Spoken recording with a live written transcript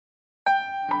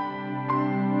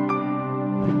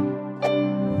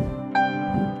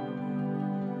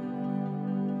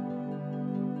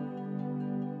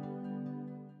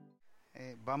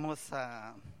Vamos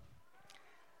a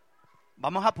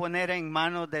poner en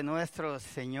manos de nuestro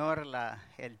Señor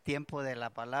el tiempo de la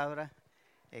palabra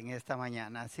en esta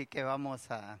mañana. Así que vamos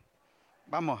a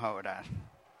orar.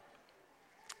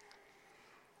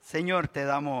 Señor, te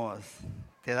damos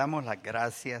las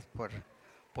gracias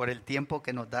por el tiempo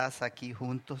que nos das aquí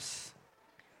juntos.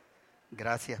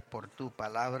 Gracias por tu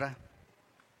palabra.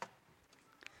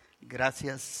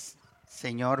 Gracias,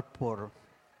 Señor,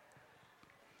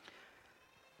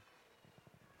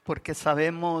 porque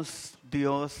sabemos,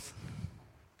 Dios,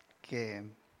 que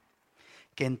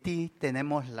en ti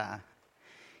tenemos la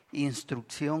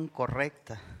instrucción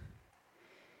correcta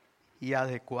y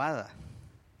adecuada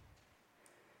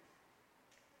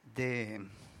de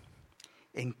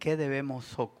en qué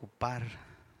debemos ocupar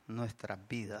nuestras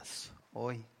vidas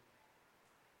hoy.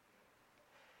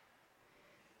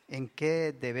 En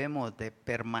qué debemos de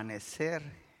permanecer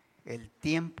el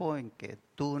tiempo en que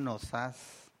tú nos has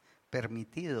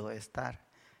permitido estar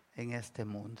en este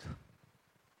mundo.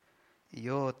 Y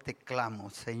yo te clamo,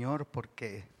 Señor,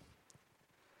 porque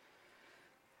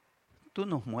tú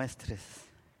nos muestres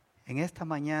en esta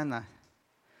mañana,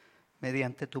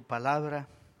 mediante tu palabra,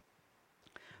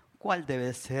 cuál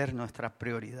debe ser nuestra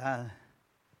prioridad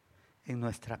en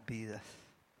nuestras vidas.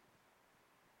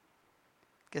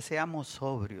 Que seamos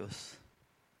sobrios,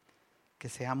 que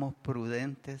seamos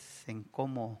prudentes en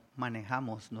cómo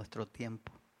manejamos nuestro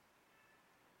tiempo.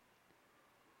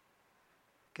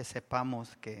 Que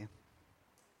sepamos que,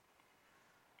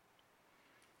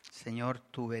 Señor,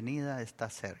 tu venida está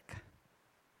cerca.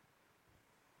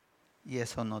 Y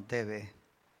eso nos debe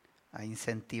a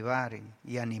incentivar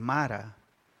y animar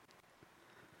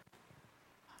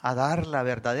a dar la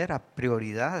verdadera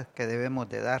prioridad que debemos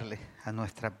de darle a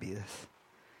nuestras vidas.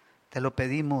 Te lo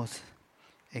pedimos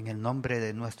en el nombre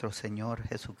de nuestro Señor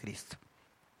Jesucristo.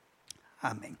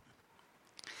 Amén.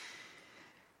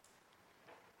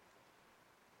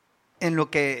 En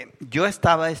lo que yo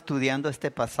estaba estudiando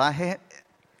este pasaje,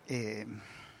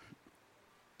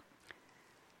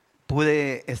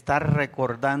 pude estar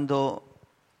recordando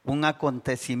un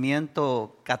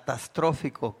acontecimiento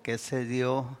catastrófico que se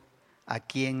dio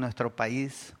aquí en nuestro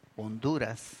país,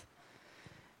 Honduras,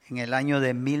 en el año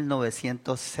de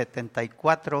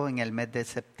 1974, en el mes de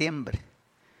septiembre.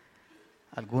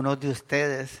 Algunos de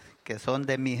ustedes que son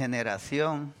de mi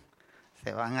generación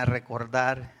se van a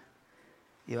recordar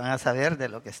y van a saber de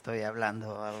lo que estoy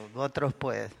hablando. A otros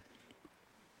pues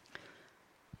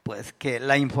que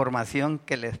la información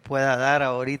que les pueda dar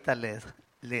ahorita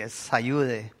les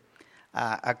ayude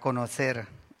a conocer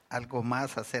algo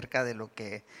más acerca de lo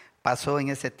que pasó en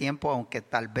ese tiempo, aunque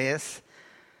tal vez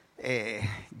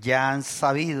ya han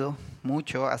sabido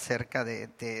mucho acerca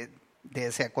de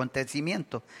ese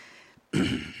acontecimiento.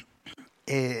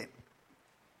 En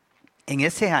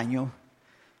ese año,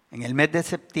 en el mes de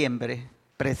septiembre,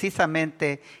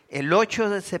 precisamente el 8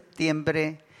 de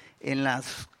septiembre, en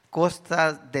las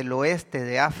costas del oeste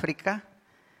de África,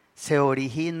 se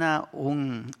origina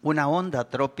una onda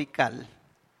tropical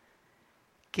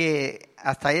que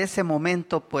hasta ese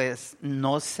momento pues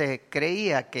no se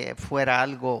creía que fuera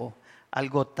algo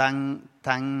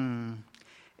tan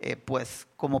pues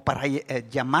como para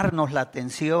llamarnos la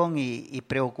atención y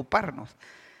preocuparnos.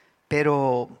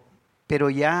 Pero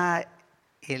ya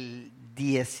el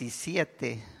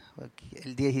 17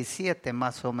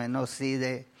 más o menos sí,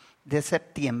 de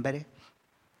septiembre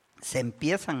se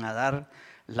empiezan a dar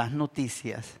las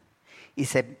noticias y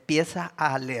se empieza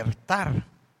a alertar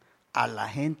a la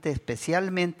gente,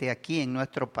 especialmente aquí en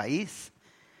nuestro país,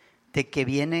 de que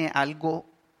viene algo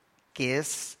que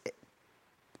es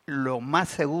lo más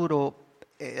seguro,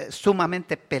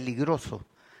 sumamente peligroso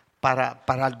para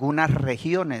algunas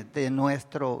regiones de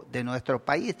nuestro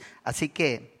país. Así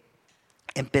que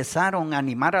empezaron a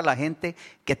animar a la gente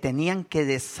que tenían que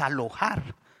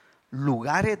desalojar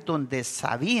lugares donde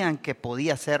sabían que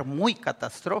podía ser muy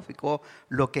catastrófico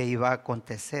lo que iba a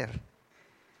acontecer.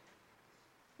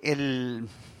 El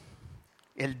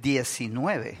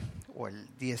 19 o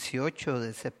el 18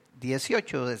 de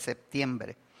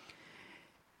septiembre,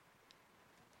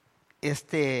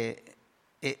 este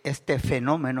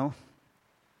fenómeno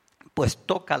pues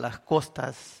toca las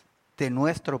costas de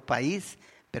nuestro país,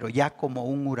 pero ya como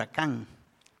un huracán.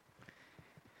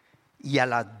 Y a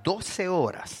las 12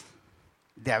 horas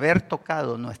de haber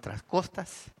tocado nuestras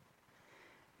costas,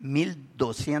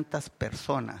 1,200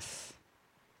 personas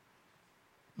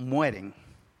mueren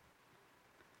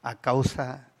a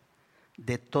causa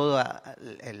de toda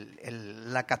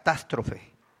la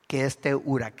catástrofe que este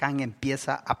huracán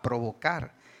empieza a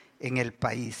provocar en el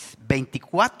país.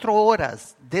 24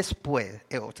 horas después,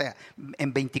 o sea,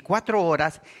 en 24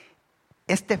 horas,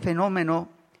 este fenómeno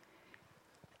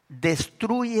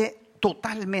destruye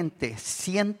totalmente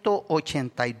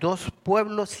 182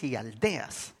 pueblos y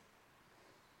aldeas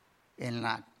en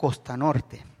la costa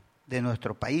norte de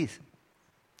nuestro país.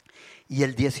 Y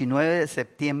el 19 de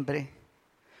septiembre,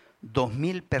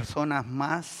 2,000 personas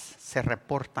más se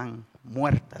reportan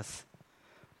muertas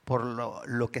por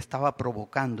lo que estaba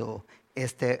provocando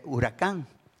este huracán.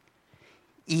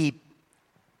 Y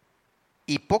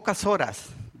pocas horas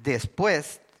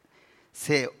después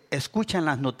se escuchan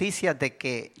las noticias de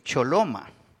que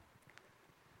Choloma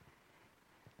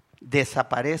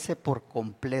desaparece por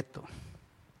completo.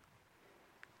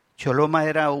 Choloma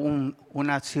era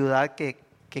una ciudad que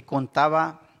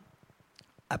contaba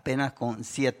apenas con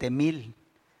 7,000,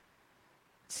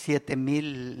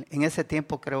 en ese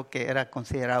tiempo creo que era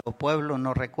considerado pueblo,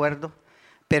 no recuerdo,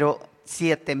 pero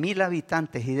 7,000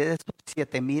 habitantes, y de esos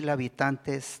 7,000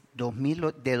 habitantes,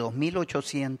 de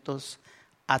 2,800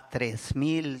 a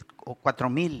 3,000 o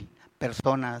 4,000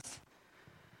 personas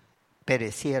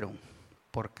perecieron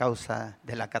por causa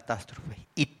de la catástrofe.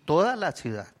 Y toda la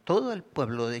ciudad, todo el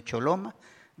pueblo de Choloma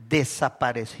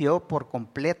desapareció por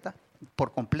completo.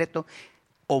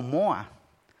 Omoa,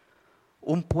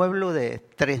 un pueblo de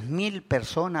 3,000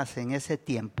 personas en ese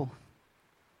tiempo,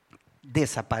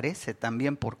 desaparece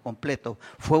también por completo.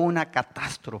 Fue una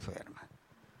catástrofe, hermano.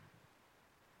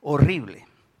 Horrible.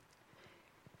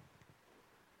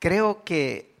 Creo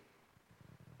que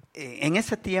en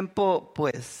ese tiempo,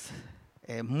 pues,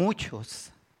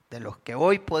 muchos de los que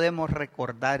hoy podemos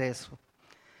recordar eso,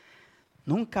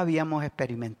 nunca habíamos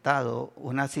experimentado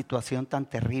una situación tan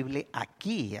terrible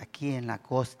aquí en la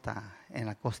costa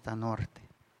norte.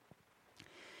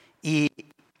 Y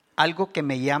algo que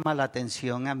me llama la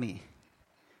atención a mí,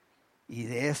 y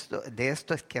de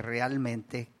esto es que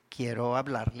realmente quiero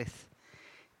hablarles,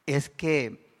 es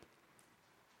que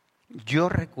yo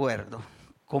recuerdo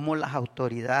cómo las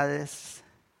autoridades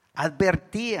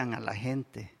advertían a la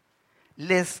gente,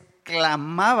 les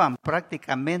clamaban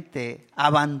prácticamente,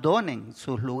 abandonen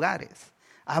sus lugares,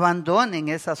 abandonen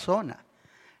esa zona,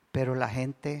 pero la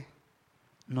gente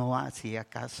no hacía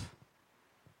caso.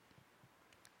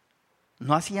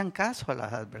 No hacían caso a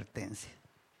las advertencias.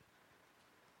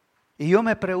 Y yo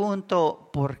me pregunto,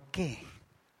 ¿por qué?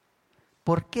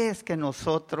 ¿Por qué es que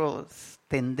nosotros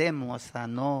tendemos a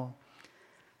no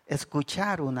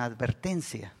escuchar una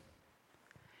advertencia?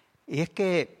 Y es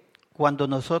que cuando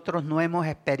nosotros no hemos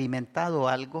experimentado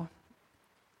algo,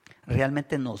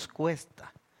 realmente nos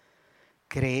cuesta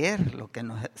creer lo que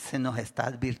se nos está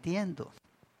advirtiendo.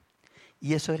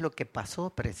 Y eso es lo que pasó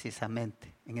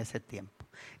precisamente en ese tiempo.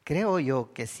 Creo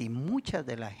yo que si mucha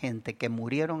de la gente que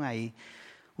murieron ahí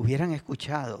hubieran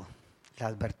escuchado la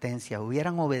advertencia,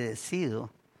 hubieran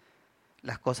obedecido,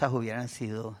 las cosas hubieran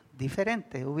sido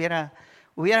diferentes. Hubiera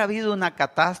habido una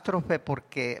catástrofe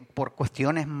por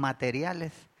cuestiones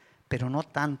materiales, pero no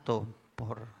tanto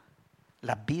por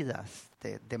las vidas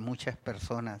de muchas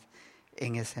personas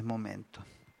en ese momento.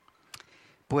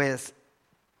 Pues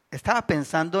estaba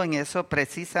pensando en eso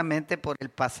precisamente por el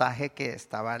pasaje que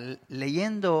estaba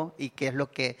leyendo y que es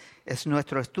lo que es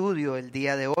nuestro estudio el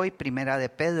día de hoy, Primera de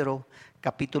Pedro,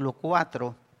 capítulo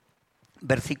 4,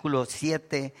 versículos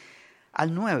 7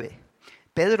 al 9.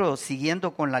 Pedro,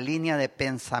 siguiendo con la línea de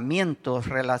pensamientos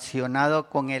relacionado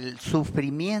con el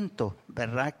sufrimiento,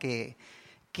 ¿verdad? Que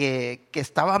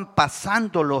estaban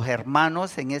pasando los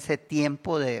hermanos en ese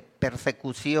tiempo de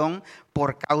persecución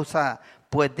por causa,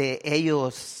 pues, de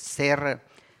ellos ser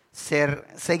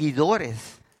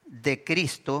seguidores de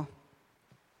Cristo.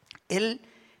 Él,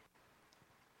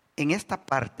 en esta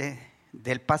parte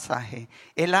del pasaje,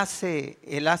 él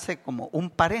hace como un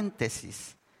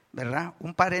paréntesis, ¿verdad?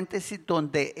 Un paréntesis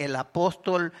donde el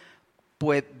apóstol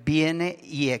pues viene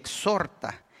y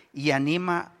exhorta y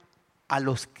anima a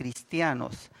los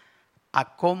cristianos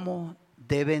a cómo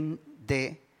deben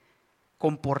de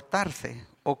comportarse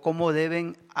o cómo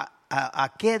deben,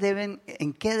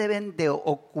 en qué deben de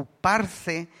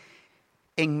ocuparse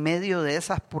en medio de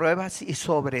esas pruebas y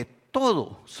sobre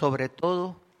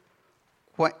todo,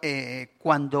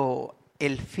 cuando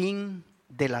el fin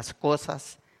de las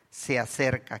cosas se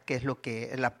acerca, que es lo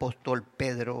que el apóstol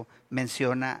Pedro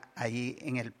menciona ahí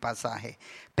en el pasaje.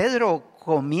 Pedro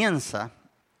comienza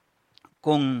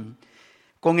con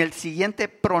el siguiente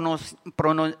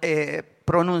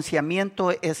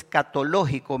pronunciamiento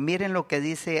escatológico. Miren lo que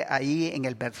dice ahí en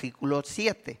el versículo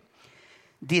 7.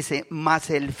 Dice, mas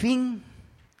el fin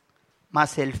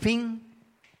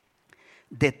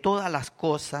de todas las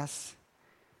cosas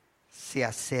se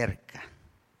acerca.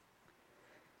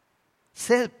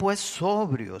 Sed pues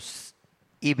sobrios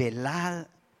y velad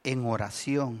en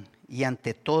oración, y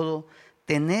ante todo,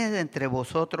 tened entre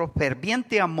vosotros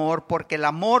ferviente amor, porque el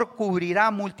amor cubrirá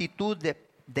multitud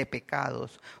de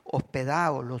pecados.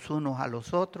 Hospedaos los unos a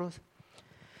los otros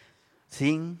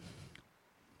sin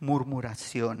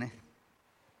murmuraciones.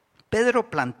 Pedro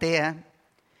plantea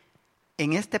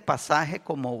en este pasaje,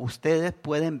 como ustedes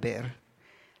pueden ver,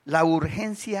 la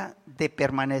urgencia de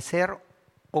permanecer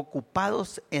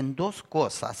ocupados en dos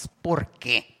cosas. ¿Por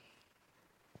qué?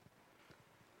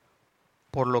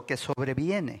 Por lo que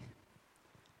sobreviene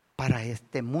para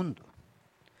este mundo.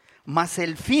 Mas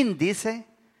el fin, dice,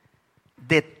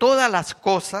 de todas las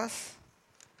cosas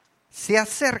se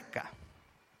acerca.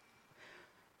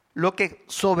 Lo que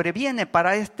sobreviene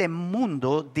para este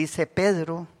mundo, dice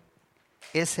Pedro,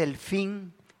 es el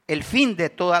fin de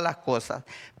todas las cosas.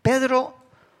 Pedro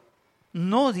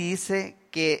no dice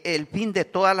que el fin de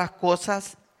todas las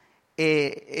cosas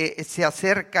se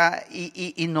acerca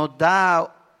y nos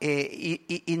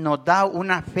da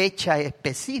una fecha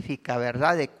específica,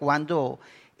 ¿verdad?, de cuándo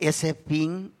ese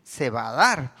fin se va a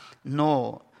dar.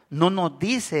 No nos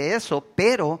dice eso,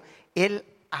 pero él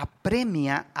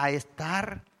apremia a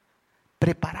estar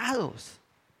preparados.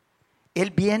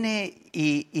 Él viene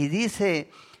y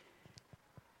dice,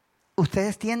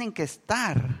 ustedes tienen que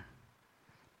estar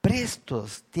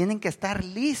prestos, tienen que estar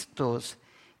listos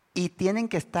y tienen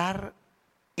que estar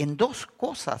en dos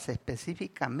cosas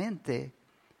específicamente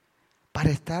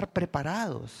para estar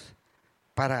preparados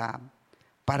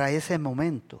para ese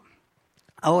momento.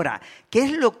 Ahora,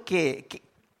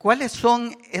 ¿cuáles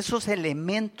son esos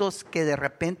elementos que de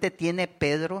repente tiene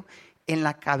Pedro en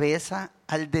la cabeza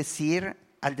al decir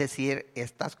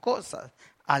estas cosas,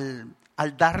 al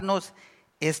darnos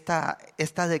esta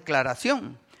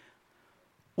declaración?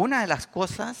 Una de las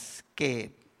cosas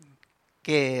que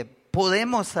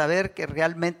podemos saber que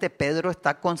realmente Pedro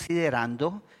está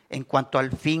considerando en cuanto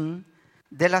al fin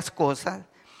de las cosas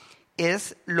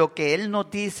es lo que él nos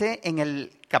dice en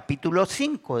el capítulo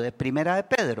 5 de Primera de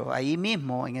Pedro, ahí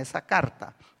mismo en esa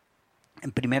carta.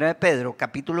 En Primera de Pedro,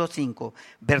 capítulo 5,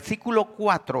 versículo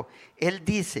 4, él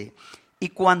dice, y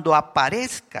cuando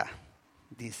aparezca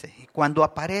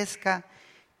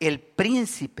el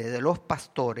príncipe de los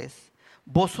pastores,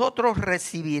 vosotros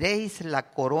recibiréis la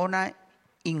corona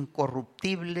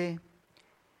incorruptible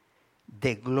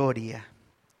de gloria.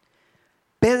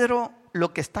 Pedro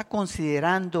lo que está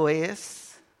considerando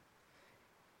es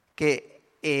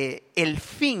que el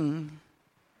fin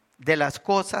de las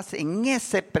cosas, en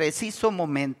ese preciso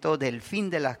momento del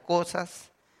fin de las cosas,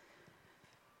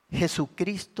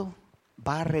 Jesucristo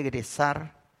va a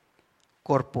regresar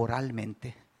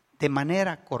corporalmente, de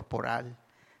manera corporal,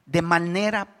 de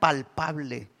manera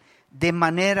palpable, de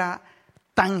manera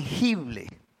tangible.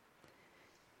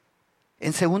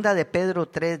 En 2 de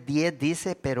Pedro 3:10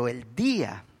 dice, pero el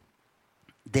día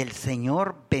del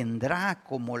Señor vendrá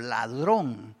como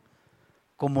ladrón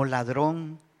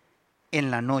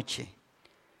en la noche.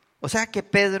 O sea que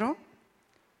Pedro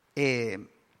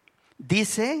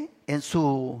dice en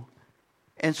su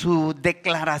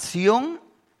declaración,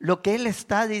 lo que él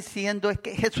está diciendo es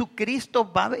que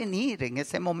Jesucristo va a venir en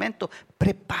ese momento.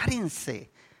 Prepárense,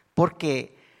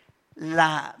 porque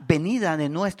la venida de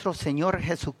nuestro Señor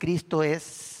Jesucristo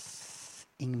es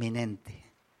inminente.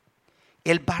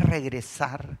 Él va a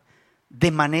regresar de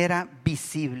manera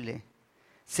visible,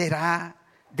 será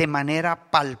de manera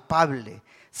palpable,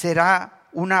 será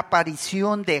una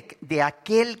aparición de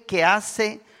aquel que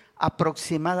hace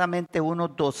aproximadamente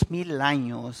unos 2000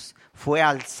 años fue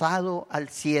alzado al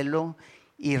cielo,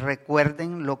 y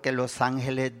recuerden lo que los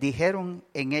ángeles dijeron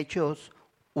en Hechos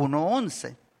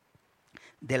 1:11.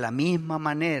 De la misma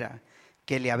manera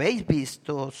que le habéis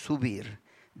visto subir,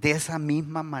 de esa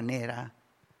misma manera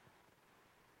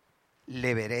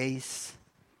le veréis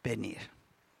venir.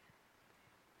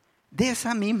 De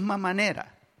esa misma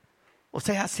manera. O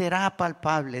sea, será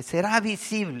palpable, será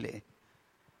visible,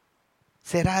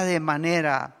 será de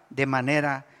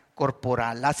manera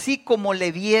corporal. Así como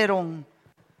le vieron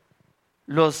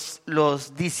los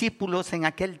discípulos en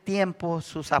aquel tiempo,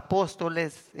 sus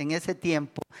apóstoles en ese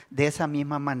tiempo, de esa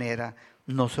misma manera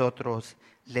nosotros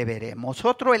le veremos.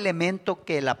 Otro elemento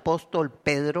que el apóstol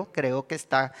Pedro creo que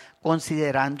está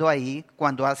considerando ahí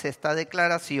cuando hace esta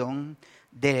declaración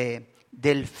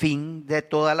del fin de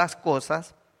todas las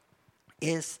cosas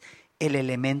es el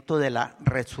elemento de la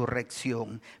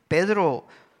resurrección. Pedro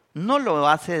no lo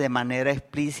hace de manera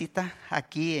explícita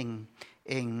aquí en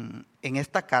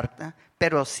esta carta,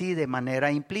 pero sí de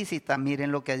manera implícita.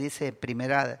 Miren lo que dice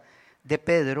Primera de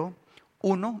Pedro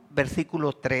 1,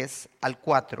 versículo 3 al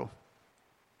 4.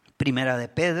 Primera de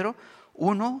Pedro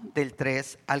 1 del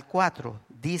 3 al 4.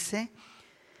 Dice: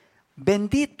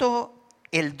 bendito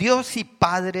el Dios y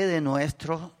Padre de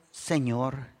nuestro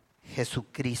Señor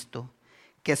Jesucristo,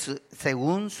 que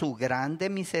según su grande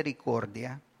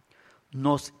misericordia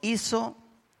nos hizo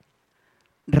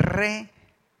renacer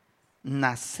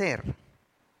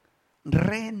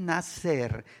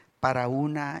para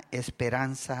una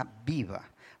esperanza viva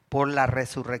por la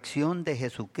resurrección de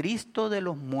Jesucristo de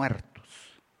los muertos,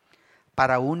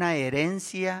 para una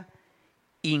herencia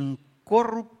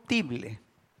incorruptible,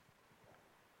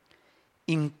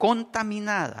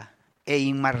 incontaminada e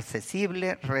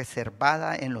inmarcesible,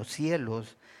 reservada en los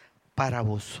cielos para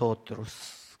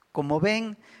vosotros. Como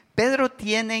ven, Pedro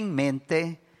tiene en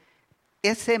mente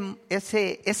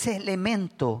ese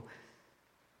elemento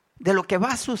de lo que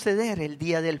va a suceder el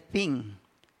día del fin,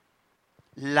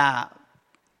 la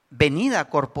venida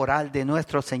corporal de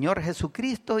nuestro Señor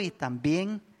Jesucristo y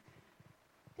también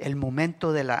el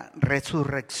momento de la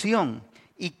resurrección.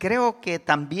 Y creo que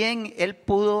también él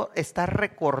pudo estar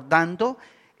recordando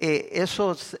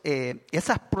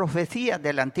esas profecías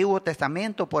del Antiguo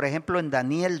Testamento, por ejemplo en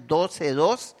Daniel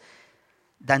 12:2,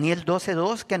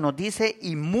 que nos dice: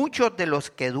 y muchos de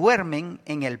los que duermen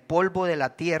en el polvo de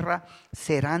la tierra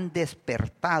serán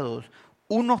despertados,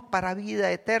 unos para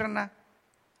vida eterna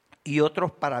y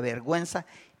otros para vergüenza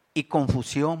y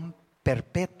confusión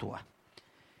perpetua.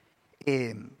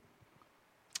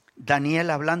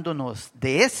 Daniel, hablándonos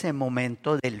de ese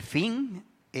momento del fin,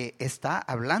 está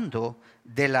hablando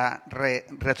de la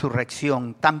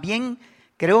resurrección. También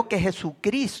creo que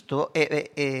Jesucristo,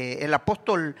 el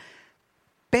apóstol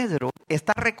Pedro,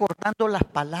 está recordando las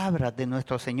palabras de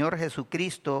nuestro Señor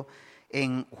Jesucristo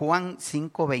en Juan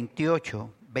 5:28,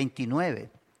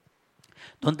 29,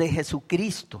 donde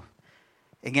Jesucristo,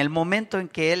 en el momento en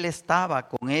que Él estaba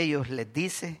con ellos, les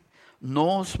dice: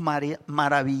 no os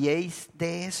maravilléis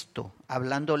de esto,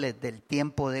 hablándoles del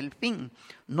tiempo del fin.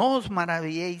 No os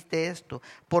maravilléis de esto,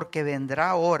 porque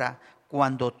vendrá hora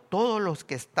cuando todos los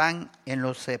que están en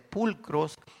los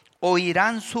sepulcros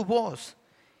oirán su voz,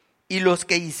 y los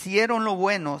que hicieron lo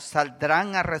bueno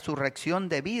saldrán a resurrección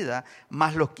de vida,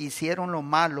 mas los que hicieron lo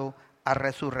malo a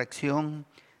resurrección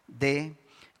de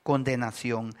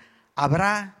condenación.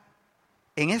 Habrá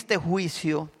en este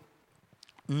juicio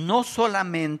no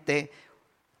solamente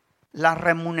la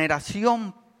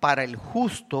remuneración para el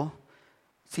justo,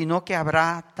 sino que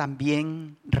habrá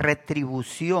también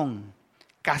retribución,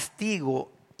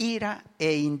 castigo, ira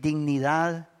e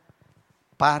indignidad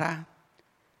para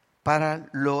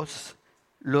los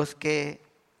que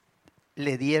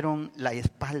le dieron la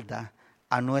espalda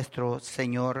a nuestro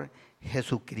Señor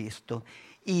Jesucristo.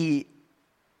 Y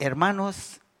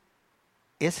hermanos,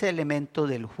 ese elemento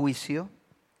del juicio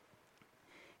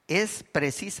es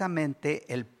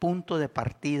precisamente el punto de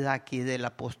partida aquí del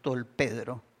apóstol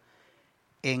Pedro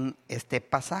en este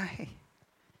pasaje,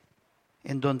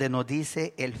 en donde nos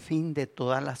dice: el fin de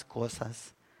todas las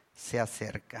cosas se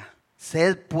acerca.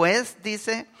 Sed pues,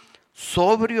 dice,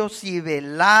 sobrios y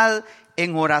velad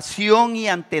en oración, y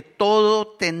ante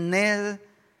todo tened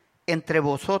entre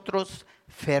vosotros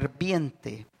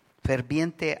ferviente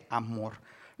amor.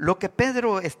 Lo que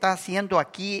Pedro está haciendo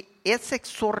aquí es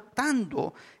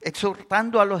exhortando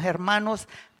a los hermanos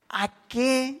a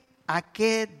qué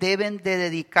deben de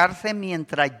dedicarse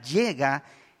mientras llega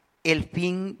el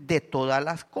fin de todas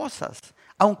las cosas.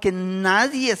 Aunque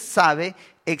nadie sabe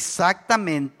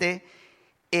exactamente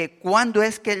cuándo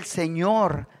es que el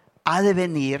Señor ha de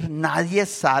venir, nadie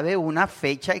sabe una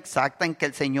fecha exacta en que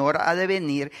el Señor ha de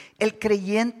venir, el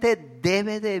creyente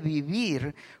debe de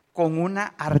vivir con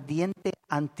una ardiente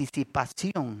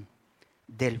anticipación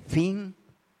del fin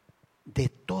de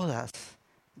todas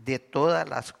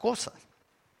las cosas.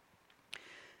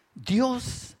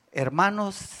 Dios,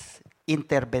 hermanos,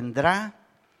 intervendrá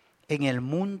en el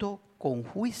mundo con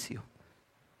juicio.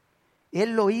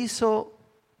 Él lo hizo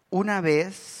una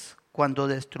vez cuando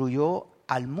destruyó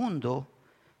al mundo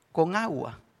con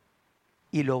agua,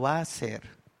 y lo va a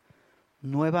hacer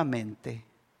nuevamente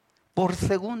por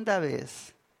segunda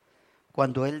vez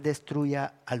cuando Él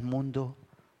destruya al mundo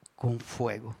con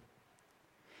fuego.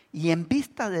 Y en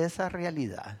vista de esa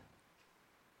realidad,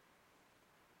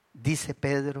 dice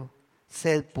Pedro: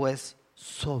 sed pues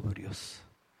sobrios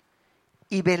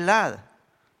y velad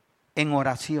en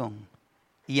oración,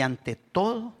 y ante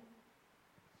todo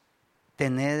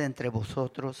tened entre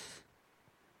vosotros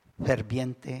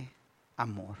ferviente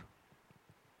amor.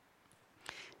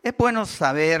 Es bueno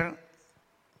saber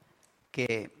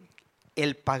que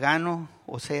el pagano,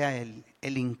 o sea,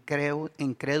 el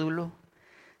incrédulo,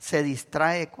 se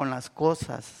distrae con las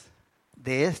cosas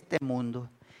de este mundo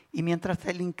Y mientras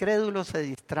el incrédulo se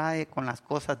distrae con las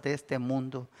cosas de este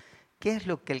mundo, ¿qué es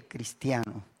lo que el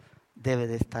cristiano debe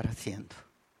de estar haciendo?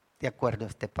 De acuerdo a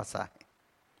este pasaje.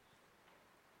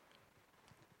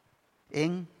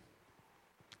 En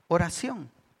oración.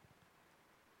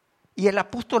 Y el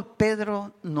apóstol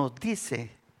Pedro nos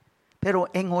dice, pero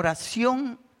en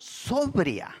oración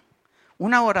sobria,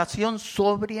 una oración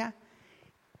sobria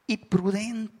y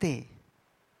prudente.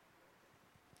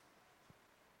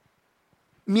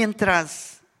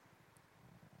 Mientras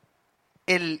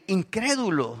el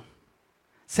incrédulo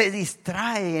se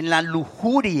distrae en la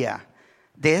lujuria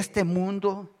de este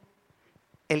mundo,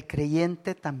 el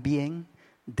creyente también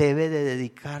debe de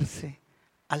dedicarse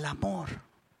al amor.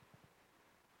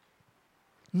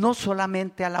 No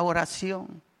solamente a la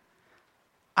oración,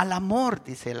 al amor,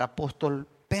 dice el apóstol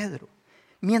Pedro.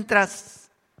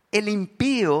 Mientras el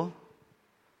impío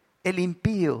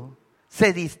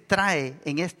se distrae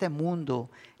en este mundo,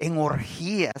 en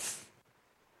orgías,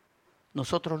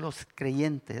 nosotros los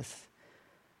creyentes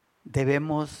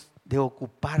debemos de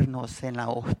ocuparnos en la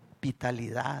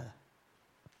hospitalidad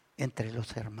entre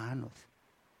los hermanos.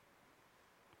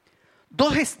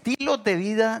 Dos estilos de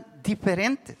vida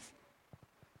diferentes.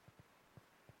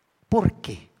 ¿Por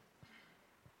qué?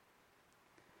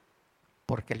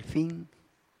 Porque el fin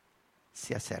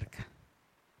se acerca.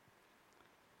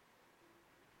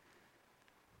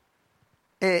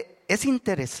 Es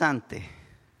interesante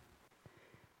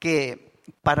que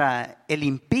para el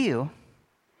impío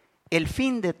el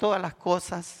fin de todas las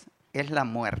cosas es la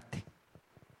muerte.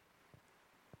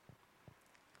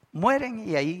 Mueren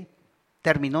y ahí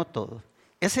terminó todo.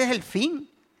 Ese es el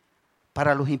fin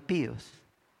para los impíos.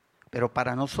 Pero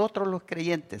para nosotros los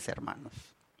creyentes, hermanos,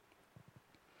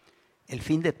 el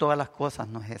fin de todas las cosas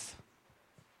no es eso.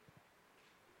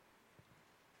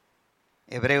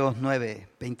 Hebreos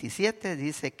 9:27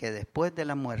 dice que después de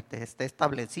la muerte está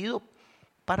establecido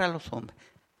para los hombres.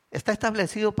 Está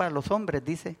establecido para los hombres,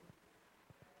 dice,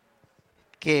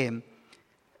 que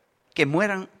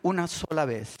mueran una sola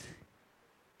vez.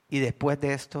 Y después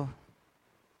de esto,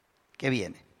 ¿qué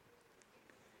viene?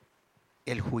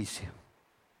 El juicio.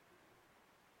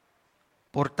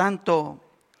 Por tanto,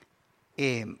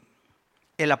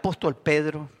 el apóstol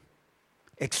Pedro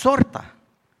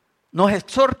nos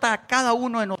exhorta a cada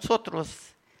uno de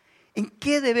nosotros en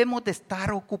qué debemos de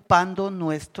estar ocupando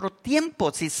nuestro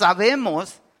tiempo. Si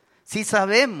sabemos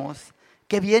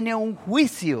que viene un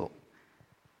juicio,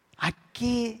 ¿a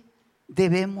qué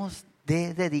debemos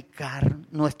de dedicar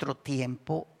nuestro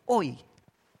tiempo hoy?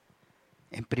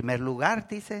 En primer lugar,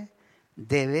 dice,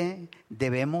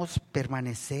 debemos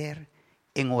permanecer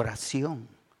en oración,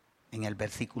 en el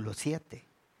versículo 7,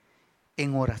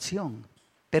 en oración.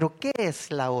 ¿Pero qué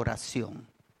es la oración?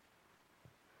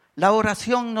 La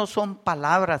oración no son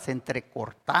palabras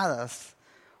entrecortadas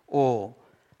o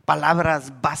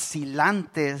palabras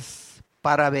vacilantes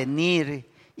para venir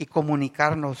y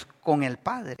comunicarnos con el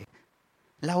Padre.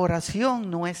 La oración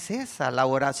no es esa. La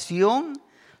oración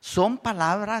son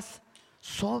palabras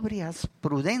sobrias,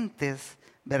 prudentes,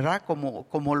 ¿verdad?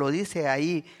 Como lo dice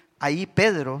ahí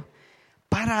Pedro,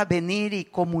 para venir y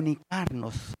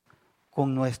comunicarnos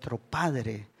con nuestro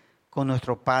Padre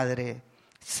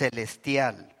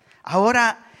celestial.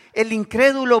 Ahora, el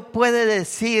incrédulo puede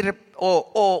decir,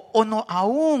 o no,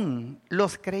 aún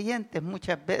los creyentes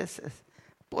muchas veces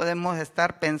podemos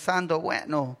estar pensando,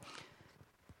 bueno,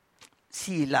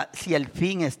 si el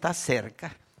fin está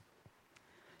cerca,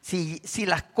 si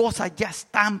las cosas ya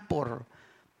están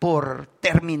por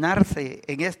terminarse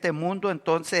en este mundo,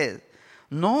 entonces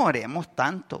no oremos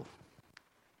tanto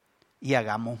y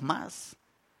hagamos más.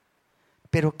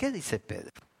 Pero ¿qué dice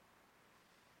Pedro?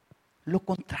 Lo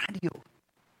contrario.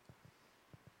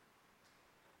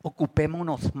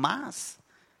 Ocupémonos más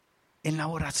en la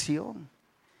oración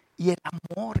y el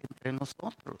amor entre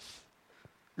nosotros,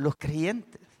 los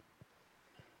creyentes.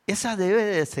 Esa debe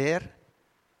de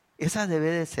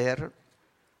ser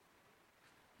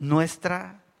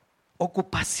nuestra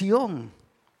ocupación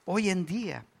hoy en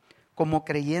día como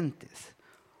creyentes.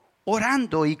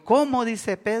 Orando, y como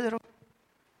dice Pedro,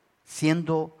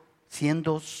 siendo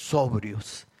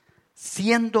sobrios,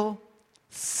 siendo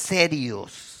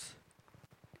serios,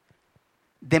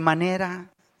 de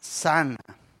manera sana,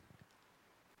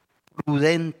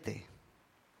 prudente,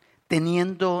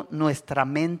 teniendo nuestra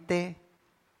mente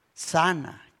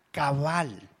sana,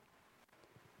 cabal,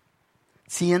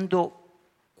 siendo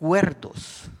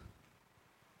cuerdos,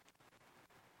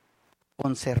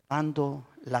 conservando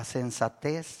la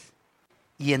sensatez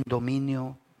y en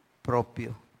dominio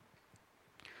propio.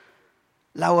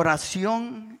 La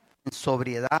oración en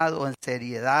sobriedad o en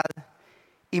seriedad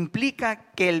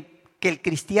implica que el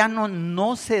cristiano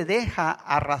no se deja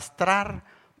arrastrar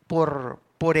por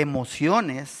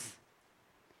emociones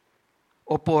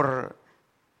o por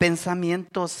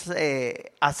pensamientos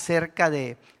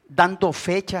dando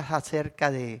fechas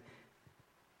acerca de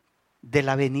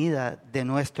la venida de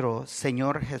nuestro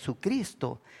Señor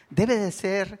Jesucristo. Debe de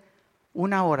ser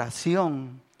una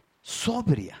oración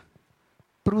sobria,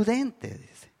 prudente,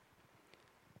 dice.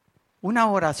 Una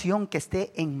oración que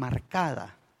esté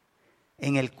enmarcada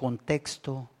en el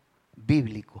contexto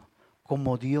bíblico,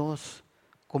 como Dios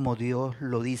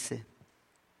lo dice.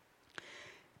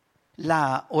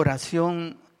 La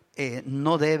oración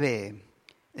no debe,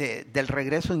 del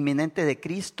regreso inminente de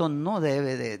Cristo, no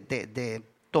debe de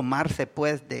tomarse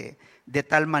pues de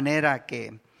tal manera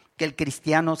que el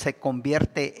cristiano se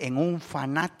convierte en un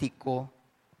fanático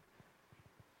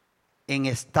en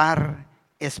estar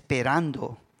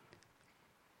esperando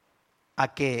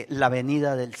a que la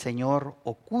venida del Señor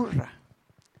ocurra.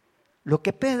 Lo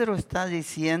que Pedro está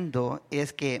diciendo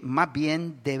es que más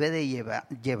bien debe de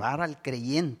llevar al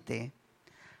creyente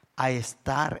a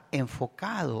estar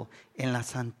enfocado en la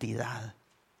santidad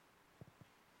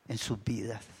en sus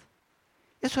vidas.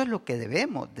 Eso es lo que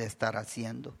debemos de estar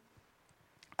haciendo.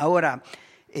 Ahora,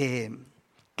 ¿qué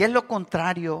es lo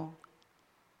contrario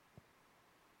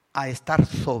a estar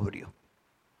sobrio?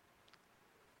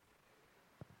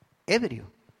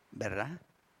 Ebrio, ¿verdad?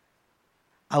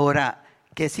 Ahora,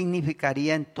 ¿qué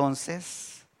significaría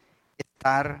entonces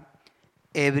estar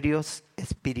ebrios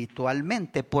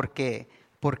espiritualmente? Porque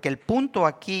el punto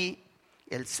aquí,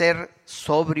 el ser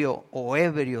sobrio o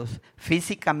ebrios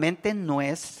físicamente no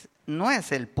es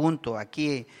el punto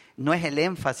aquí, no es el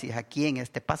énfasis aquí en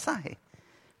este pasaje.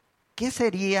 ¿Qué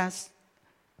sería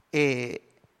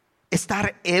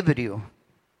estar ebrio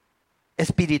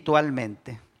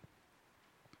espiritualmente?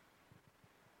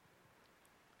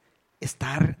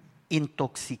 Estar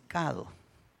intoxicado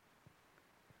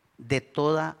de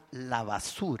toda la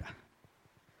basura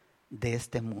de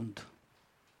este mundo.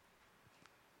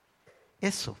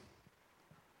 Eso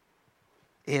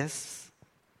es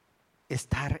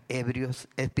estar ebrios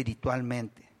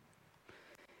espiritualmente.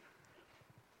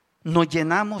 Nos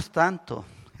llenamos tanto,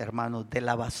 hermanos, de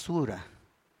la basura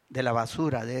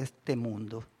de este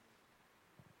mundo,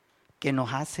 que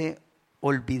nos hace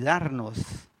olvidarnos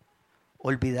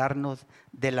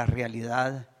de la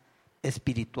realidad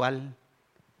espiritual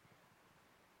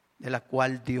de la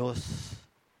cual Dios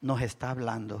nos está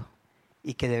hablando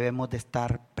y que debemos de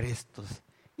estar prestos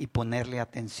y ponerle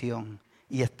atención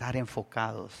y estar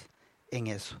enfocados en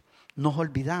eso. Nos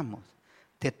olvidamos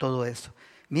de todo eso.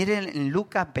 Miren en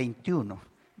Lucas 21,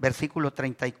 versículo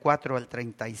 34 al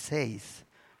 36,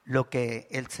 lo que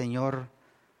el Señor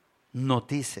nos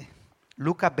dice.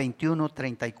 Lucas 21,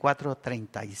 34,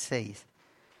 36.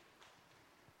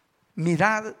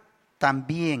 Mirad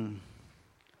también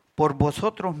por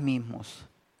vosotros mismos.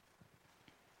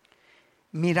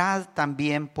 Mirad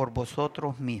también por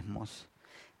vosotros mismos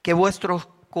que vuestros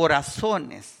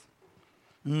corazones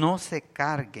no se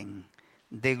carguen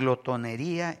de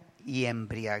glotonería y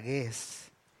embriaguez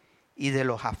y de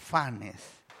los afanes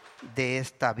de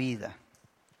esta vida.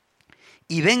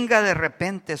 Y venga de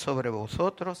repente sobre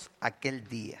vosotros aquel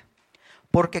día.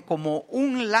 Porque como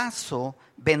un lazo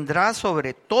vendrá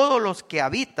sobre todos los que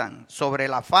habitan sobre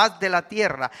la faz de la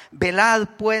tierra.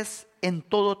 Velad pues en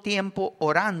todo tiempo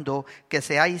orando que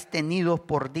seáis tenidos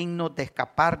por dignos de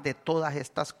escapar de todas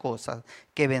estas cosas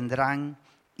que vendrán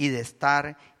y de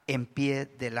estar en pie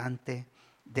delante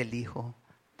del Hijo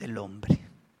del Hombre.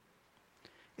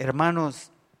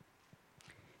 Hermanos,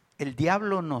 el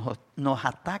diablo nos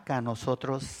ataca a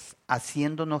nosotros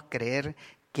haciéndonos creer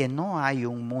que no hay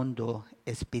un mundo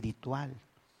espiritual.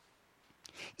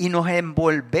 Y nos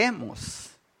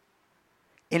envolvemos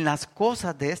en las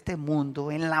cosas de este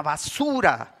mundo, en la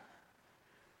basura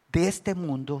de este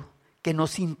mundo, que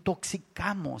nos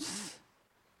intoxicamos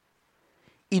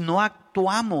y no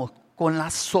actuamos con la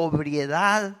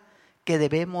sobriedad que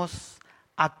debemos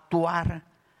actuar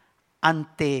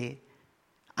ante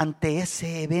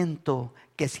ese evento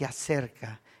que se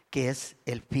acerca, que es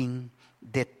el fin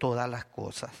de todas las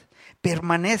cosas.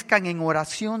 Permanezcan en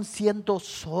oración siendo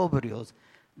sobrios,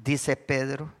 dice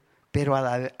Pedro, pero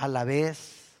a la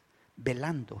vez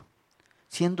velando,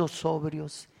 siendo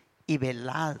sobrios y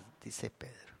velad, dice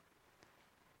Pedro.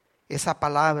 Esa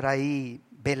palabra ahí,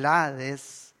 velad,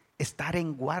 es estar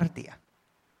en guardia,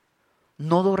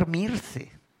 no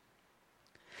dormirse.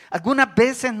 Algunas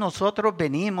veces nosotros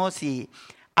venimos y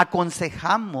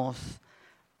aconsejamos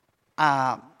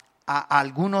a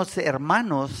algunos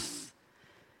hermanos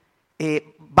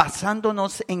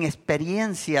basándonos en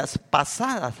experiencias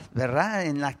pasadas, ¿verdad?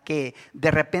 En las que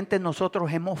de repente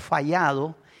nosotros hemos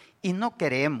fallado y no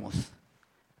queremos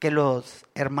que los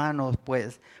hermanos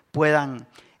pues puedan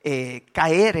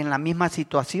caer en la misma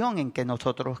situación en que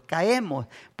nosotros caemos.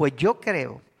 Pues yo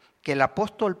creo que el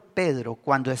apóstol Pedro,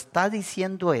 cuando está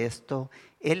diciendo esto,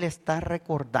 él está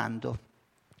recordando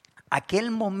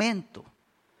aquel momento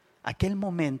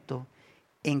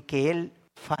en que él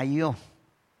falló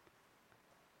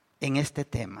en este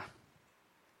tema.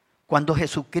 Cuando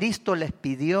Jesucristo les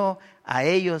pidió a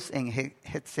ellos en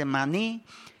Getsemaní,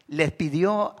 les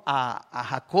pidió a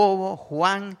Jacobo,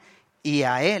 Juan y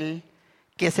a él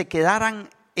que se quedaran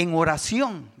en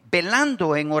oración,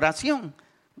 velando en oración.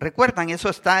 Recuerdan, eso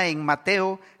está en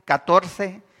Mateo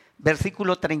 14,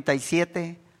 versículo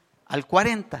 37 al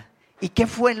 40. ¿Y qué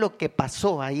fue lo que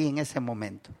pasó ahí en ese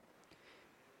momento?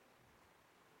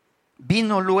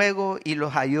 Vino luego y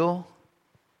los halló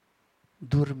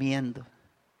durmiendo.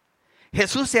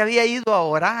 Jesús se había ido a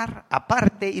orar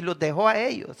aparte y los dejó a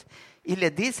ellos. Y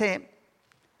les dice,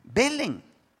 velen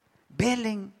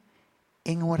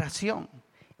en oración.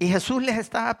 Y Jesús les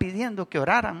estaba pidiendo que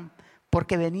oraran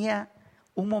porque venía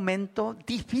un momento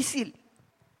difícil,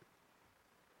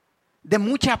 de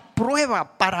mucha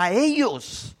prueba para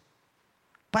ellos.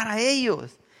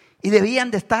 Y debían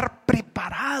de estar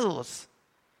preparados.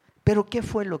 Pero ¿qué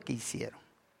fue lo que hicieron?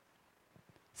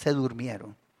 Se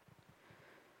durmieron.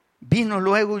 Vino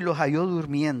luego y los halló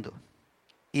durmiendo.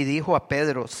 Y dijo a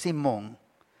Pedro, Simón,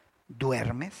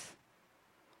 ¿duermes?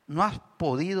 ¿No has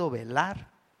podido velar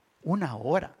una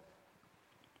hora?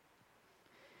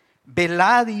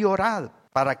 Velad y orad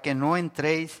para que no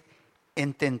entréis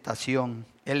en tentación.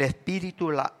 El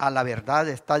espíritu a la verdad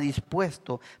está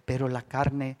dispuesto, pero la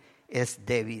carne es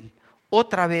débil.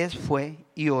 Otra vez fue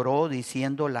y oró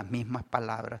diciendo las mismas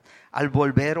palabras. Al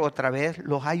volver otra vez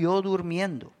los halló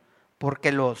durmiendo,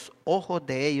 porque los ojos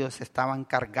de ellos estaban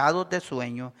cargados de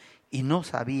sueño y no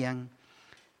sabían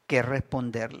qué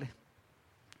responderle.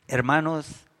 Hermanos,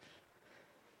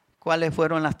 ¿cuáles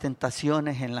fueron las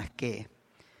tentaciones en las que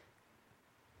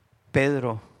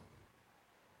Pedro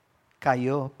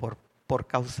cayó por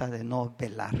causa de no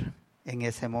velar en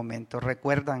ese momento?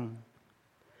 ¿Recuerdan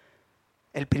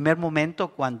el primer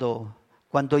momento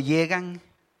cuando llegan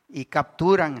y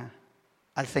capturan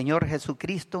al Señor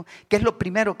Jesucristo? ¿Qué es lo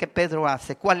primero que Pedro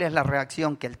hace? ¿Cuál es la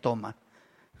reacción que él toma?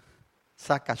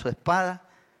 Saca su espada,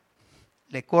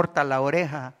 le corta la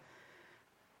oreja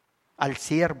al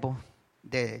siervo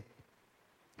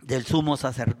del sumo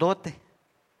sacerdote.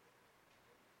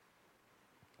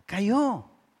 Cayó.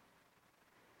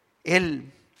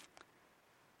 Él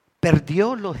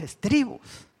perdió los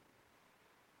estribos.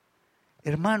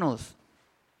 Hermanos,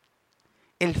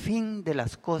 el fin de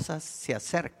las cosas se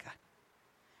acerca.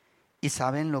 ¿Y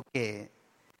saben lo que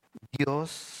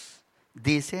Dios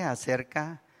dice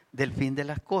acerca del fin de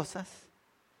las cosas?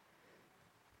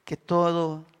 Que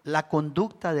toda la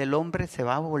conducta del hombre se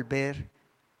va a volver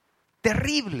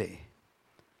terrible.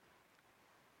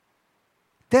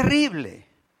 Terrible.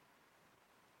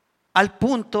 Al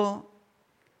punto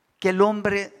que el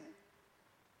hombre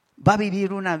va a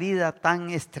vivir una vida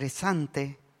tan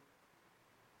estresante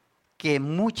que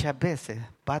muchas veces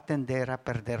va a tender a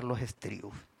perder los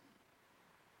estribos.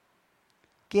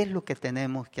 ¿Qué es lo que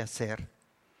tenemos que hacer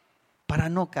para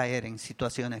no caer en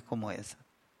situaciones como esa?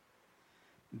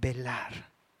 Velar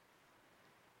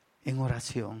en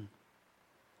oración.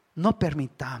 No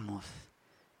permitamos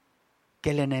que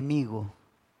el enemigo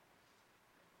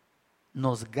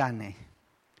nos gane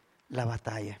la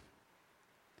batalla.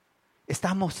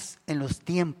 Estamos en los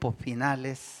tiempos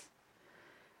finales.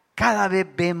 Cada vez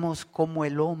vemos cómo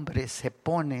el hombre se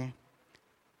pone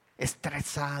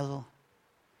estresado.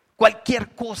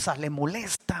 Cualquier cosa le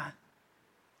molesta.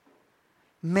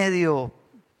 Medio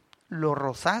lo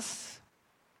rozás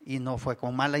y no fue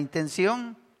con mala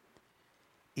intención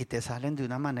y te salen de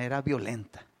una manera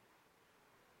violenta.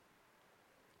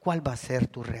 ¿Cuál va a ser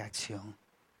tu reacción?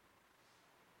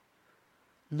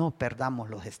 No perdamos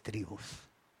los estribos.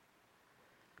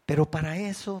 Pero para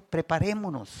eso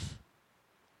preparémonos.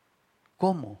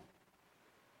 ¿Cómo?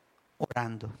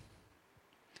 Orando.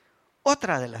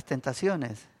 Otra de las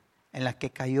tentaciones en las que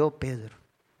cayó Pedro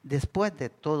después de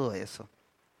todo eso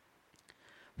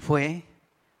fue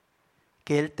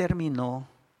que él terminó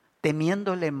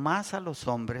temiéndole más a los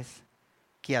hombres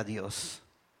que a Dios.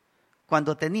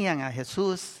 Cuando tenían a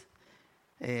Jesús,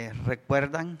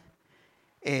 recuerdan,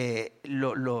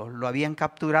 lo habían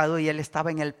capturado y él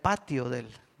estaba en el patio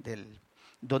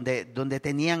donde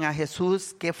tenían a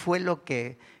Jesús. ¿Qué fue lo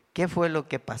que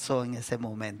pasó en ese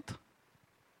momento?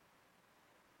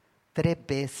 3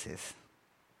 veces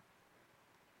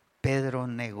Pedro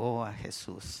negó a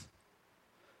Jesús.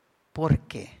 ¿Por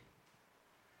qué?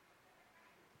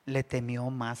 Le temió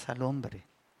más al hombre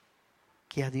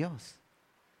que a Dios.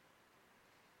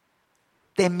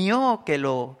 Temió que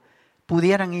lo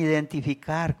pudieran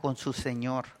identificar con su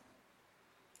Señor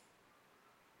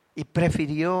y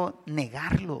prefirió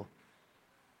negarlo.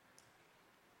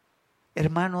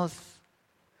 Hermanos,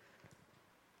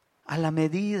 a la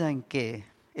medida en que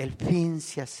el fin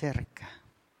se acerca,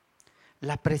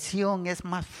 la presión es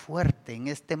más fuerte en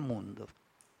este mundo,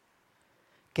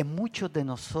 que muchos de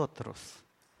nosotros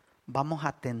vamos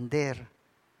a tender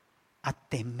a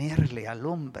temerle al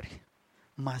hombre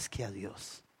más que a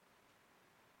Dios.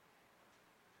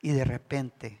 Y de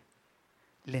repente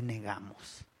le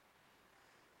negamos,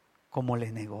 como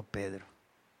le negó Pedro.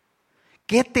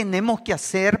 ¿Qué tenemos que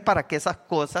hacer para que esas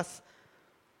cosas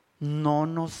no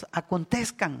nos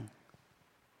acontezcan?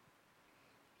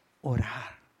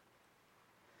 Orar.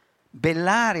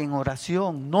 Velar en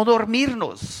oración, no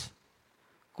dormirnos,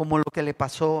 como lo que le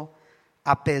pasó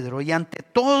a Pedro. Y ante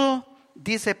todo,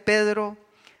 dice Pedro,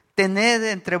 tened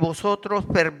entre vosotros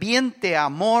ferviente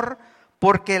amor,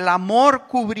 porque el amor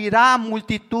cubrirá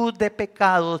multitud de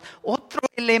pecados. Otro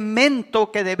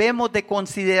elemento que debemos de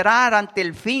considerar ante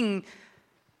el fin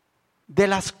de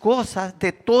las cosas,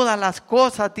 de todas las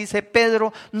cosas, dice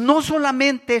Pedro, no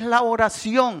solamente es la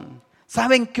oración.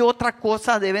 ¿Saben qué otra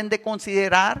cosa deben de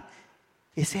considerar?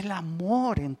 Es el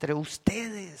amor entre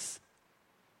ustedes.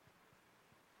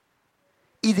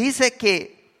 Y dice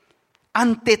que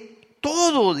ante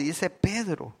todo, dice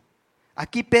Pedro,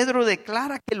 aquí Pedro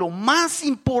declara que lo más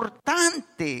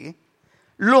importante,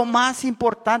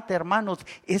 hermanos,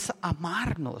 es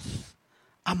amarnos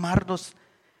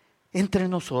entre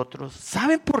nosotros.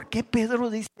 ¿Saben por qué Pedro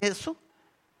dice eso?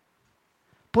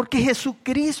 Porque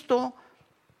Jesucristo,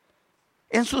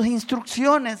 en sus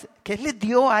instrucciones que Él les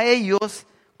dio a ellos,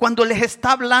 cuando les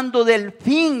está hablando del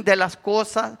fin de las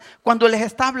cosas, cuando les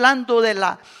está hablando de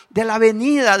la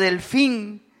venida, del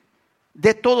fin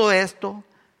de todo esto,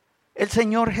 el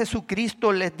Señor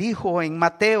Jesucristo les dijo en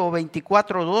Mateo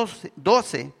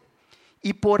 24:12,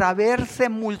 y por haberse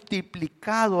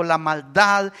multiplicado la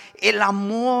maldad, el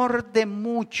amor de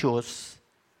muchos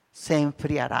se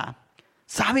enfriará.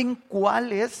 ¿Saben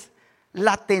cuál es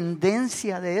la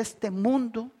tendencia de este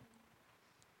mundo?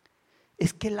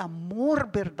 Es que el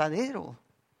amor verdadero,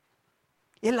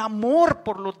 el amor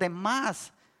por los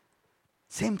demás,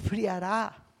 se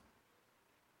enfriará.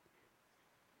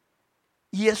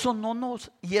 Y eso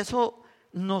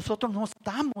nosotros no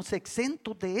estamos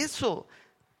exentos de eso,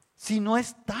 si no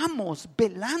estamos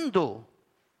velando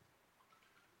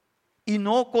y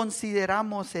no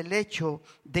consideramos el hecho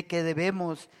de que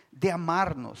debemos de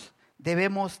amarnos,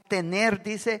 debemos tener,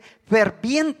 dice,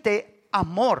 ferviente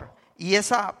amor. Y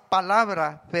esa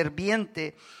palabra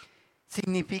ferviente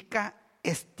significa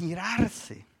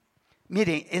estirarse.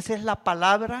 Miren, esa es la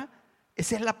palabra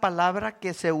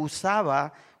que se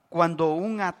usaba cuando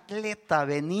un atleta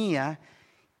venía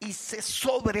y se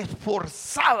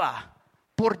sobreesforzaba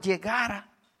por llegar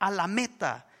a la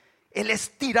meta. El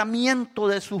estiramiento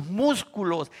de sus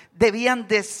músculos debían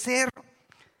de ser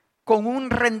con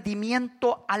un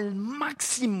rendimiento al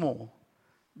máximo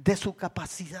de su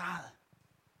capacidad.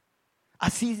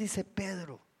 Así dice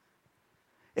Pedro.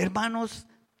 Hermanos,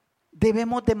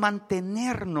 debemos de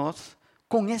mantenernos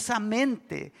con esa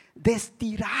mente, de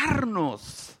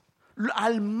estirarnos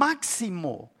al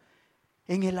máximo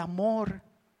en el amor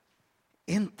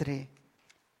entre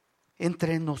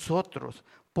nosotros.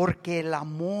 Porque el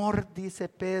amor, dice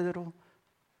Pedro,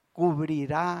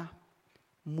 cubrirá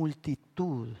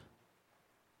multitud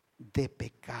de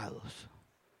pecados.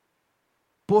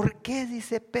 ¿Por qué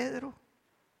dice Pedro?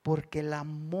 Porque el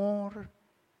amor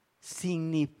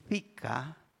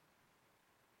significa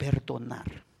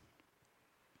perdonar.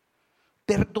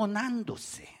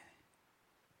 Perdonándose.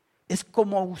 Es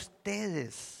como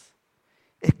ustedes,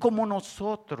 es como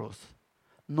nosotros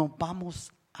nos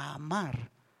vamos a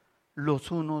amar los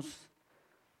unos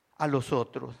a los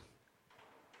otros.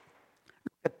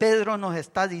 Lo que Pedro nos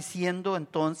está diciendo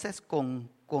entonces con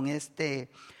esta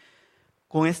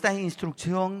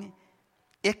instrucción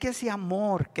es que ese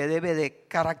amor que debe de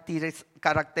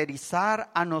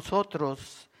caracterizar a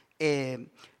nosotros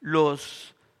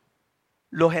los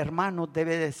hermanos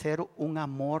debe de ser un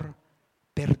amor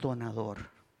perdonador.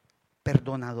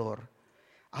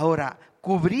 Ahora,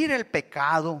 cubrir el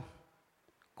pecado,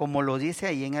 como lo dice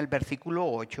ahí en el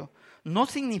versículo 8, no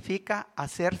significa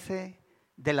hacerse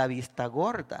de la vista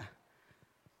gorda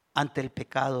ante el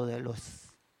pecado de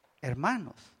los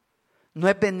hermanos. No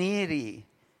es venir y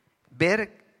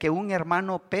ver que un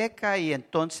hermano peca y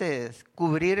entonces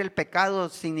cubrir el pecado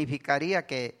significaría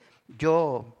que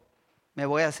yo me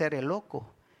voy a hacer el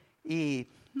loco.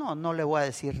 Y no le voy a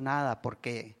decir nada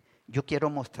porque yo quiero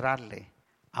mostrarle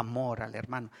amor al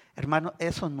hermano. Hermano,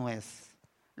 eso no es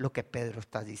lo que Pedro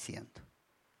está diciendo.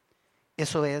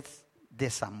 Eso es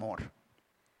desamor.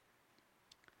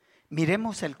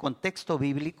 Miremos el contexto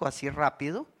bíblico así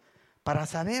rápido para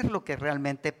saber lo que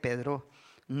realmente Pedro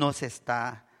nos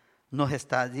está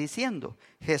diciendo.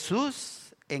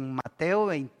 Jesús en Mateo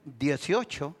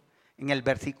 18, en el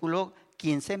versículo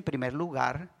 15 en primer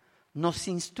lugar, nos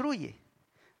instruye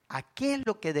a qué es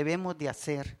lo que debemos de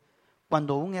hacer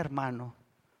cuando un hermano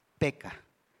peca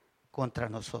contra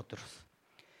nosotros.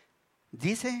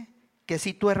 Dice que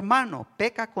si tu hermano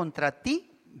peca contra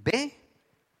ti, ve.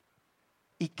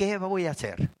 ¿Y qué voy a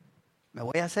hacer? ¿Me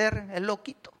voy a hacer el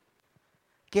loquito?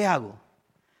 ¿Qué hago?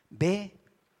 Ve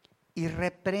y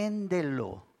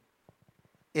repréndelo,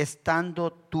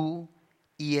 estando tú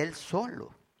y él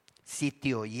solo. Si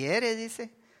te oyere,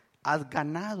 dice, has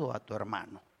ganado a tu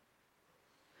hermano.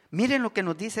 Miren lo que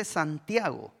nos dice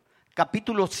Santiago,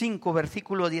 capítulo 5,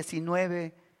 versículos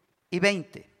 19 y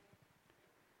 20.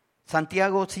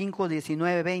 Santiago 5,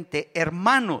 19, 20.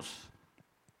 Hermanos,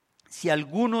 si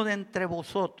alguno de entre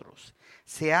vosotros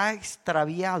se ha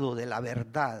extraviado de la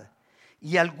verdad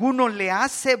y alguno le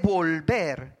hace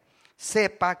volver,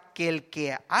 sepa que el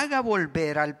que haga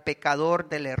volver al pecador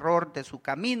del error de su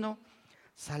camino,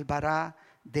 salvará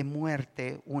de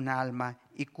muerte un alma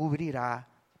y cubrirá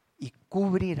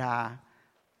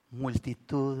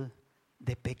multitud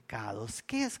de pecados.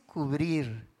 ¿Qué es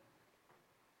cubrir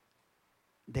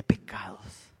de pecados?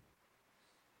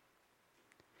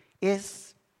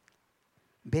 Es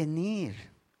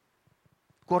venir,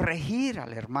 corregir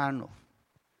al hermano,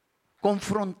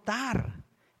 confrontar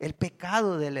el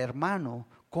pecado del hermano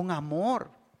con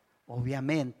amor,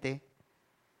 obviamente,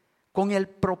 con el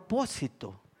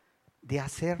propósito de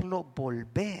hacerlo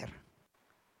volver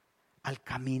al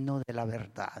camino de la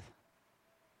verdad.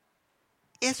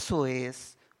 Eso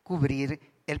es cubrir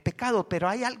el pecado, pero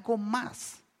hay algo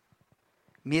más.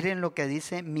 Miren lo que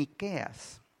dice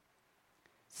Miqueas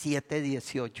 7,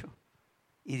 18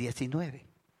 y 19.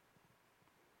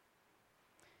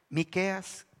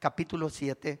 Miqueas capítulo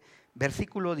 7,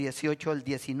 versículo 18 al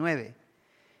 19.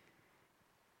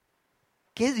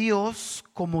 ¿Qué Dios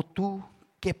como tú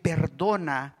que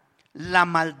perdona la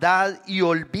maldad y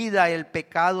olvida el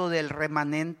pecado del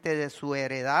remanente de su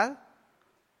heredad?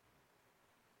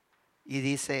 Y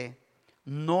dice,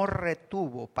 no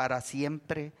retuvo para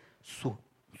siempre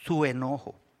su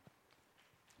enojo,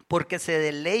 porque se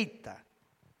deleita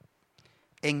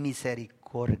en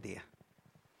misericordia.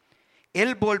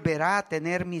 Él volverá a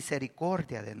tener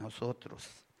misericordia de nosotros.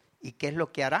 ¿Y qué es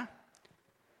lo que hará?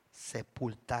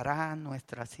 Sepultará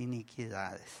nuestras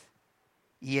iniquidades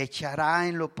y echará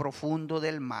en lo profundo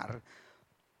del mar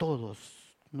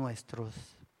todos nuestros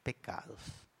pecados.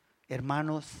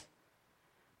 Hermanos,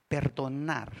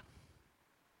 perdonar,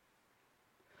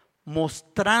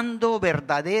 mostrando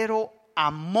verdadero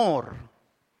amor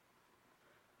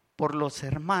por los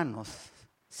hermanos,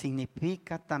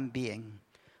 significa también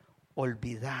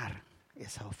olvidar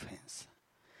esa ofensa,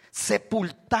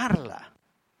 sepultarla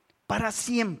para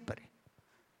siempre.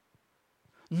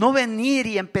 No venir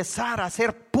y empezar a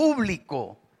hacer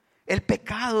público el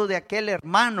pecado de aquel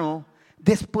hermano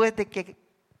después de que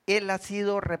él ha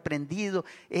sido reprendido,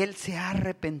 él se ha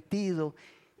arrepentido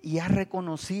y ha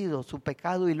reconocido su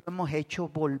pecado y lo hemos hecho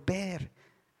volver.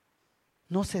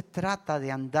 No se trata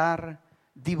de andar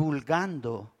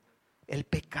divulgando el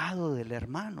pecado del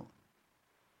hermano.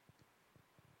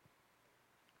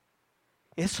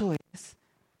 Eso es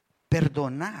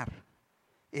perdonar,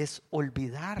 es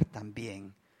olvidar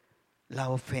también la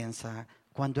ofensa.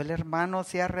 Cuando el hermano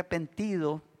se ha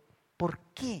arrepentido, ¿por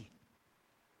qué?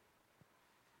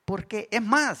 Porque es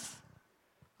más,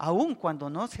 aun cuando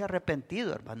no se ha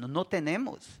arrepentido, hermano, no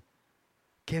tenemos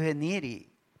que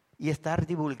venir y estar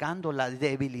divulgando la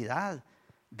debilidad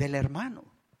del hermano.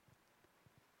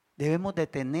 Debemos de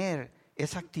tener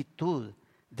esa actitud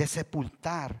de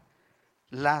sepultar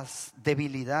las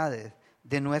debilidades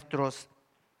de nuestros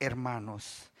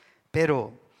hermanos.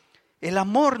 Pero el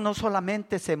amor no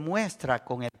solamente se muestra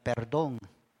con el perdón,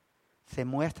 se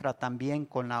muestra también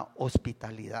con la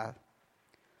hospitalidad.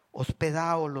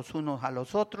 Hospedaos los unos a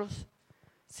los otros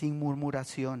sin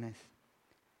murmuraciones,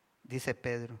 dice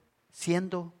Pedro.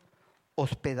 Siendo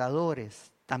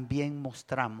hospedadores, también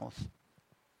mostramos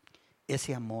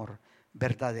ese amor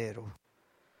verdadero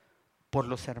por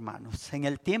los hermanos. En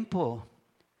el tiempo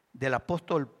del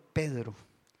apóstol Pedro,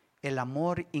 el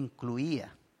amor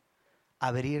incluía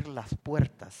abrir las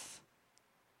puertas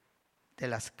de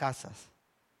las casas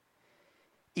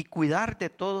y cuidar de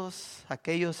todos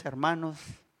aquellos hermanos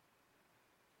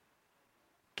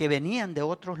que venían de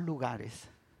otros lugares,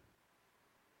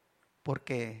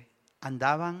 porque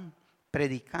andaban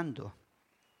predicando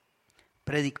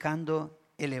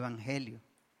el Evangelio.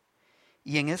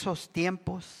 Y en esos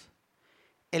tiempos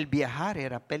el viajar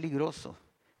era peligroso.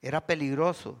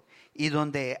 Y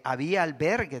donde había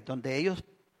albergues, donde ellos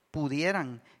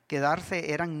pudieran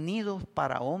quedarse, eran nidos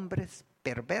para hombres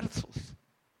perversos.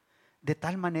 De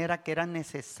tal manera que era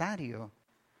necesario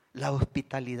la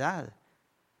hospitalidad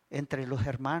entre los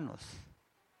hermanos.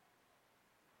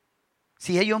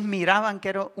 Si ellos miraban que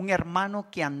era un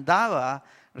hermano que andaba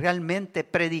realmente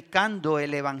predicando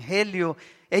el Evangelio,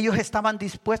 ellos estaban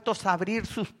dispuestos a abrir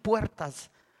sus puertas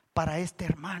para este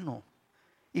hermano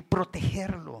y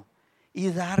protegerlo y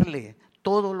darle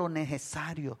todo lo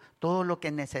necesario, todo lo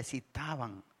que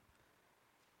necesitaban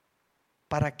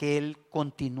para que él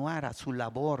continuara su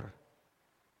labor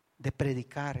de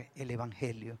predicar el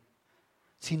Evangelio.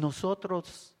 Si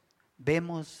nosotros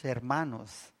vemos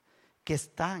hermanos que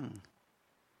están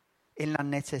en la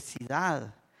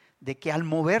necesidad de que al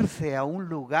moverse a un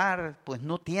lugar pues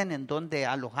no tienen dónde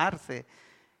alojarse,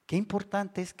 qué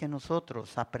importante es que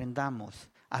nosotros aprendamos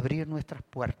a abrir nuestras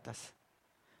puertas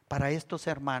para estos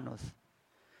hermanos,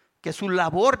 que su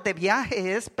labor de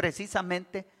viaje es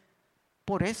precisamente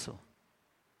por eso,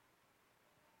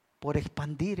 por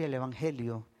expandir el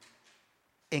Evangelio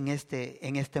en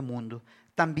este mundo.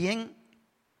 También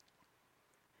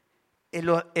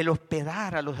el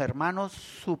hospedar a los hermanos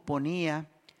suponía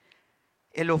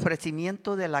el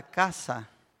ofrecimiento de la casa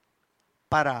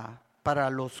para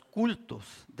los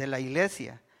cultos de la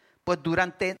iglesia. Pues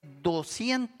durante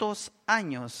 200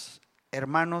 años,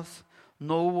 hermanos,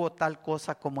 no hubo tal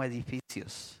cosa como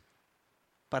edificios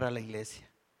para la iglesia.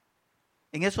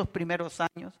 En esos primeros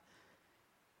años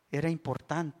era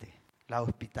importante la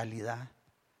hospitalidad,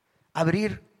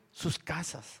 abrir sus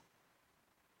casas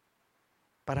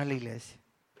para la iglesia.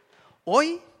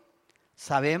 Hoy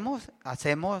sabemos,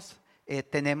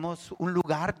 tenemos un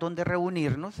lugar donde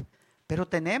reunirnos, pero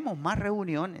tenemos más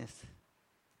reuniones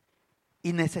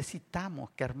y necesitamos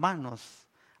que hermanos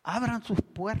abran sus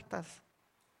puertas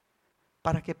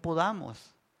para que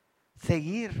podamos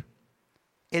seguir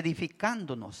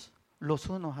edificándonos los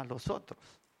unos a los otros.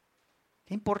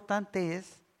 Qué importante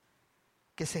es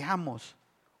que seamos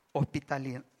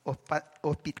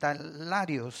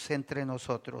hospitalarios entre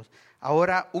nosotros.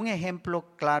 Ahora, un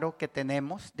ejemplo claro que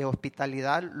tenemos de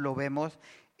hospitalidad lo vemos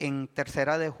en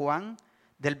Tercera de Juan,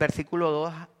 del versículo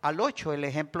 2 al 8, el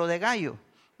ejemplo de Gayo,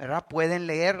 ¿verdad? Pueden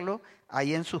leerlo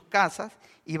ahí en sus casas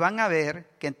y van a ver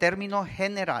que en términos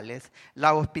generales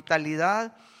la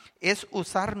hospitalidad es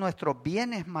usar nuestros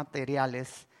bienes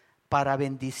materiales para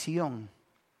bendición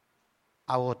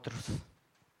a otros.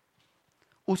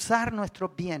 Usar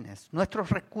nuestros bienes,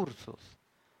 nuestros recursos.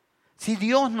 Si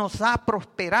Dios nos ha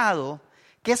prosperado,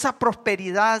 que esa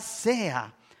prosperidad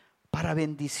sea para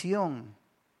bendición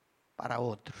para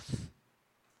otros.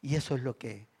 Y eso es lo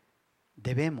que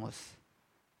debemos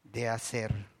de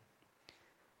hacer,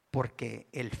 porque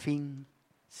el fin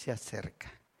se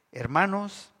acerca.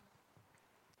 Hermanos,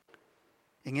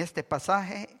 en este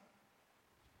pasaje,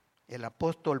 el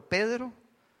apóstol Pedro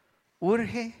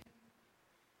urge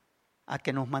a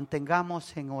que nos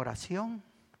mantengamos en oración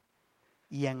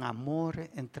y en amor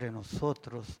entre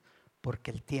nosotros,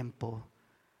 porque el tiempo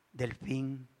del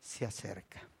fin se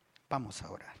acerca. Vamos a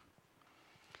orar.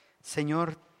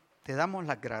 Señor, te damos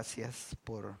las gracias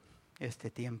por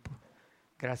este tiempo.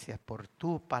 Gracias por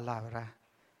tu palabra.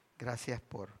 Gracias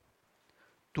por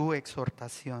tu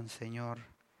exhortación, Señor,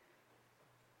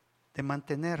 de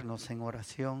mantenernos en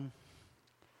oración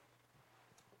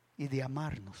y de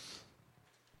amarnos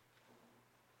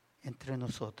entre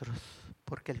nosotros,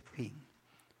 porque el fin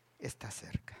está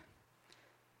cerca.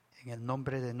 En el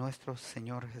nombre de nuestro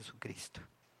Señor Jesucristo.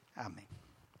 Amén.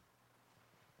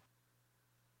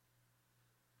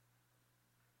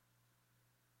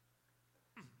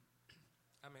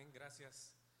 Amén.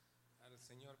 Gracias al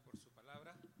Señor por su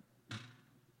palabra.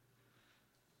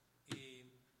 Y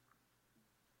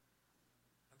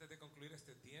antes de concluir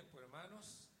este tiempo,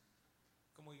 hermanos,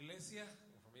 como iglesia,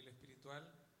 como familia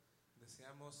espiritual,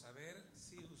 deseamos saber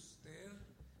si usted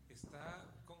está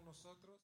con nosotros.